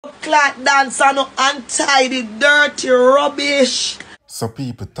Clock dancer, no untidy, dirty rubbish. So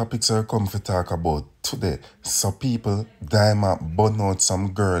people, topics are come to talk about today. So people, dyema burn out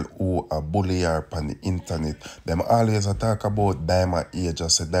some girl who a bully her on the internet. Them always a talk about dyema age. I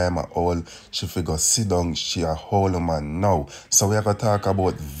say dyema old. She figure sit down, she a whole man now. So we are going to talk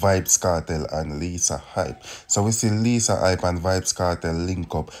about Vybzkartel and Lisa hype. So we see Lisa hype and Vybzkartel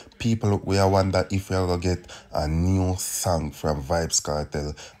link up. People, we are wonder if we are going to get a new song from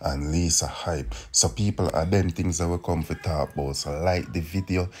Vybzkartel and Lisa hype. So people, are them things that we come to talk about. So like the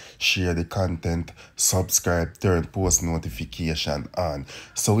video, share the content, subscribe, turn post notification on.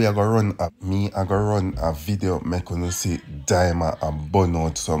 So we are going to run a video make you see dyema and burn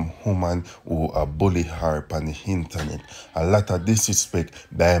out some woman who a bully her on the internet. A lot of disrespect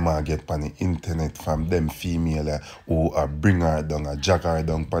dyema get on the internet from them female who bring her down, drag her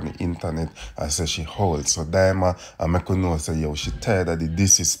down on the internet and say she holds. So dyema and make you know say yo, she tired of the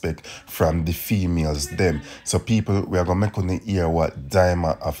disrespect from the females them. So people, we are going to make you hear what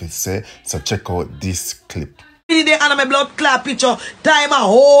dyema have to say. So check out this clip. In the anime blood clot picture, dyema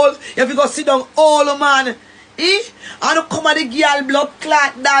hole. If you go sit down all man. And come at the girl blood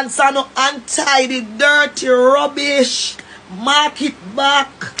clot dancer, no untidy, dirty rubbish. Mark it back.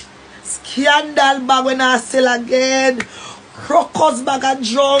 Scandal bag when I sell again. Crocus bag a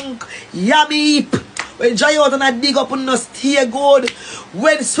drunk. Yummy heap. When dry out and I dig up on the stay good.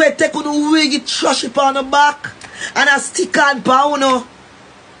 When sweat take on the wig, it trash it on the back. And I stick on pound.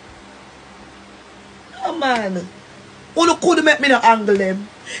 Oh man. Who could make me no angle them?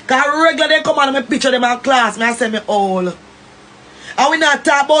 Cause regular they come on and me picture them in class. Me I say me all. And we not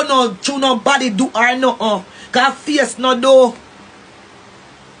talk about no true no body do or no. Cause face no do.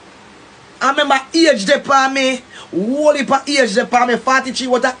 I remember age dey for me. Whole heap of age dey for me. 43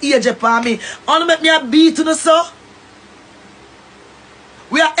 what a age dey for me. And make me a beat to no so.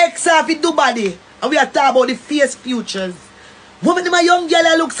 We are ex-half do body. And we are talking about the face futures. Women in my young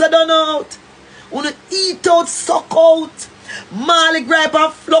girl look so done out. Wanna eat out, suck out. Marley gripe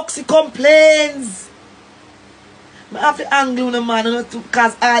and Fluxy complains. I have to angle on the man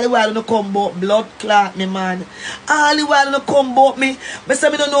because all the while don't come about blood clot me man. All the while don't come about me. I say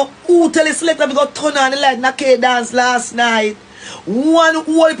me don't know who tell the selector we got turn on the light in a K dance last night. One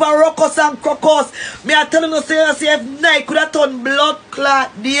whole heap of ruckus and crocus. Me I tell you say if night could have turned blood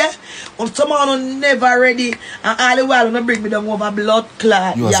clot there. And someone never ready. And all the while don't bring me down over blood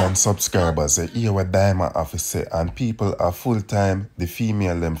clot. You some subscribers hear what dyema have to say, and people are full time the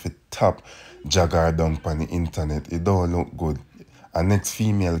female them for top jagger down on the internet. It don't look good. A next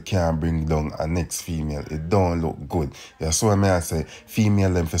female can't bring down a next female. It don't look good. That's why I say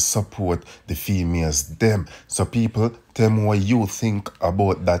female them for support the females them. So people, tell me what you think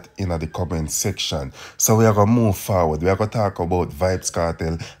about that in the comment section. So we are gonna move forward. We are gonna talk about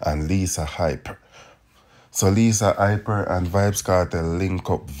Vybzkartel and Lisa hype. So Lisa Hyper and Vybzkartel link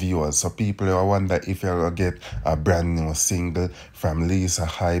up viewers. So people I wonder if you're gonna get a brand new single from Lisa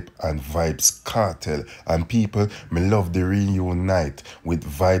Hype and Vybzkartel. And people, me love the reunite with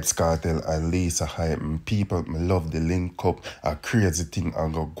Vybzkartel and Lisa Hype. And people, me love the link up. A crazy thing I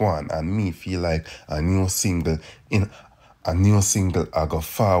go on. And me feel like a new single I go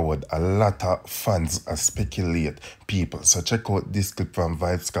forward. A lot of fans are speculate people. So check out this clip from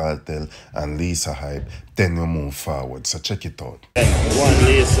Vybzkartel and Lisa Hype. Then we move forward. So check it out. One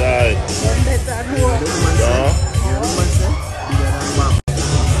Lisa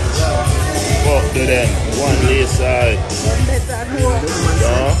Fuck to them. One Lisa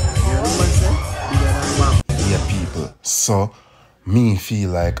Yeah people. So me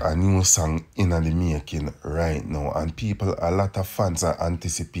feel like a new song in the making right now, and people, a lot of fans are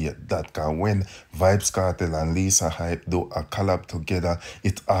anticipate that, cause when Vybzkartel and Lisa Hype do a collab together,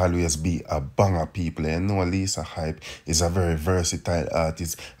 it always be a banger. People, you know Lisa Hype is a very versatile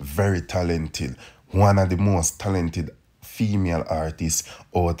artist, very talented, one of the most talented female artists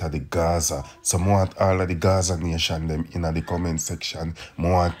out of the Gaza. So I want all of the Gaza nation them in the comment section. I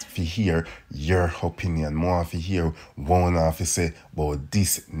want to hear your opinion. I want to hear what I have to say about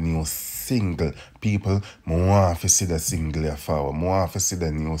this new single. People, I want to see the single forward. I want to see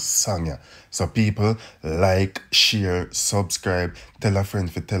the new song. So people, like, share, subscribe, tell a friend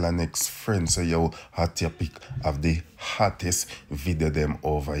to tell a next friend so you have your pick of the hottest video them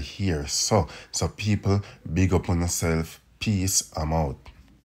over here. So people, big up on yourself. Peace, I'm out.